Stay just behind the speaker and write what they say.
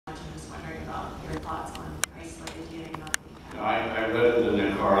thoughts on isolated DNA not being patentable? I read it in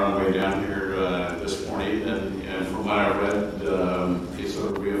the car on the way down here this morning, and from what I read, it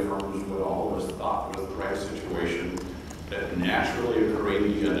sort of reaffirms what all of us thought was the right situation, that naturally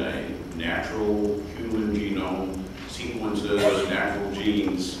occurring DNA, natural human genome sequences, natural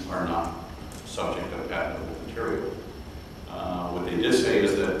genes are not subject to patentable material. What they did say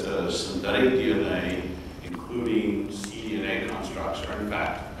is that synthetic DNA, including cDNA constructs, are in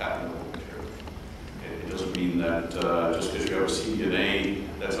fact patentable material. It doesn't mean that just because you have a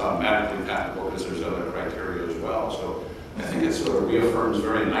cDNA, that's automatically patentable, because there's other criteria as well. So I think it sort of reaffirms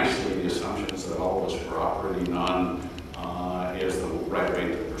very nicely the assumptions that all of us were operating on as the right way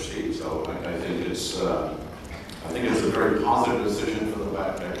to proceed. So I think it's a very positive decision for the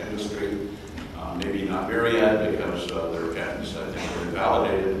biotech industry. Maybe not Myriad, because their patents, I think, are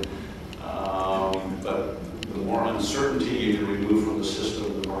invalidated. But the more uncertainty you can remove from the system,